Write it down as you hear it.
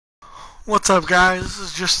What's up, guys? This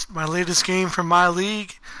is just my latest game from my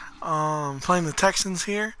league. Playing the Texans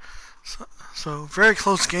here. So very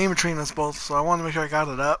close game between us both. So I wanted to make sure I got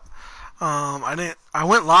it up. I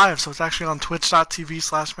went live, so it's actually on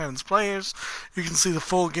twitch.tv/Maddensplayers. You can see the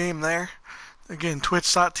full game there. Again,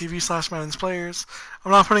 twitch.tv/Maddensplayers.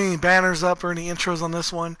 I'm not putting any banners up or any intros on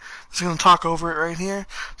this one. Just going to talk over it right here.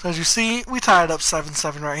 So as you see, we tied up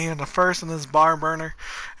 7-7 right here in the first in this bar burner.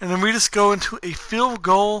 And then we just go into a field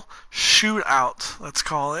goal shootout, let's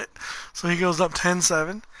call it. So he goes up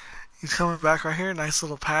 10-7. He's coming back right here. Nice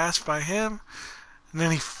little pass by him. And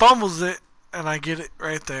then he fumbles it, and I get it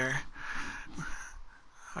right there.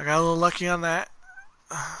 I got a little lucky on that.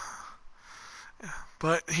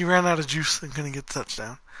 But he ran out of juice and couldn't get the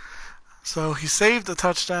touchdown. So he saved the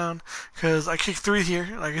touchdown because I kicked 3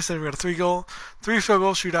 here. Like I said, we got a 3 field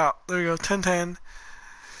goal shootout. There we go, 10-10.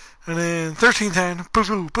 And then 13-10. Boom,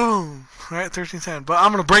 boom, boom. Right, 13-10. But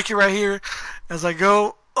I'm going to break it right here as I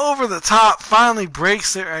go over the top. Finally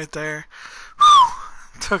breaks it right there. Whew.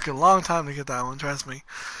 Took a long time to get that one, trust me.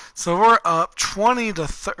 So we're up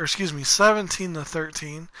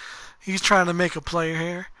 17-13. He's trying to make a play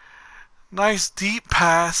here. Nice deep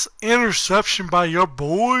pass. Interception by your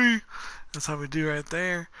boy. That's how we do right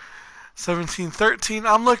there. 17-13.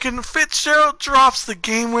 I'm looking. Fitzgerald drops the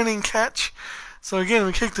game-winning catch. So again,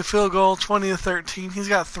 we kick the field goal, 20-13. He's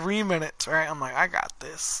got 3 minutes, right? I'm like, I got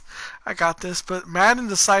this. But Madden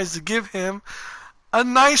decides to give him a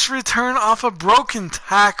nice return off a broken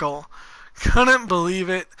tackle. Couldn't believe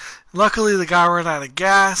it. Luckily, the guy ran out of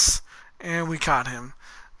gas, and we caught him.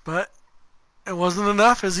 But it wasn't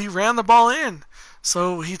enough as he ran the ball in.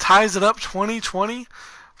 So he ties it up 20-20.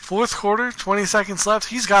 Fourth quarter, 20 seconds left.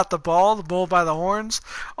 He's got the bull by the horns.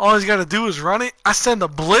 All he's got to do is run it. I send a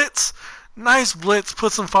blitz. Nice blitz.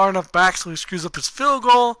 Puts him far enough back so he screws up his field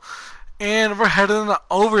goal. And we're headed into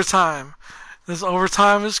overtime. This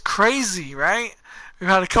overtime is crazy, right? We've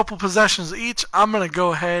had a couple possessions each. I'm going to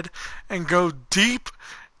go ahead and go deep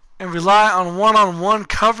and rely on one-on-one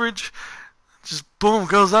coverage. Just boom,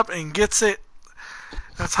 goes up and gets it.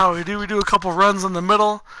 That's how we do. We do a couple runs in the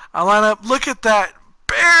middle. I line up. Look at that.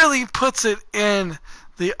 Barely puts it in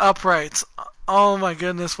the uprights. Oh my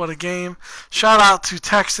goodness, what a game. Shout out to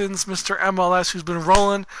Texans, Mr. MLS, who's been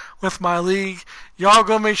rolling with my league. Y'all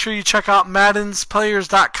go make sure you check out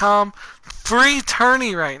Maddensplayers.com. Free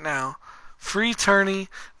tourney right now. Free tourney.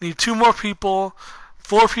 Need 2 more people.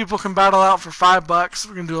 4 people can battle out for $5.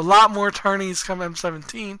 We're going to do a lot more tourneys come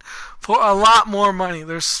M17 for a lot more money.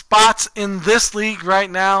 There's spots in this league right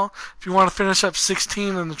now. If you want to finish up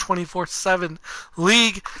 16 in the 24/7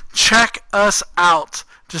 league, check us out.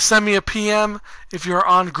 Just send me a PM if you're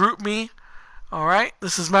on GroupMe. Alright,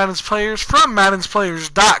 this is Madden's Players from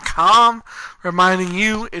Maddensplayers.com, reminding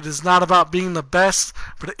you it is not about being the best,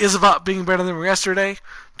 but it is about being better than yesterday.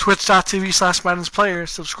 Twitch.tv/Maddensplayers.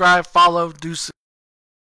 Subscribe, follow, do so.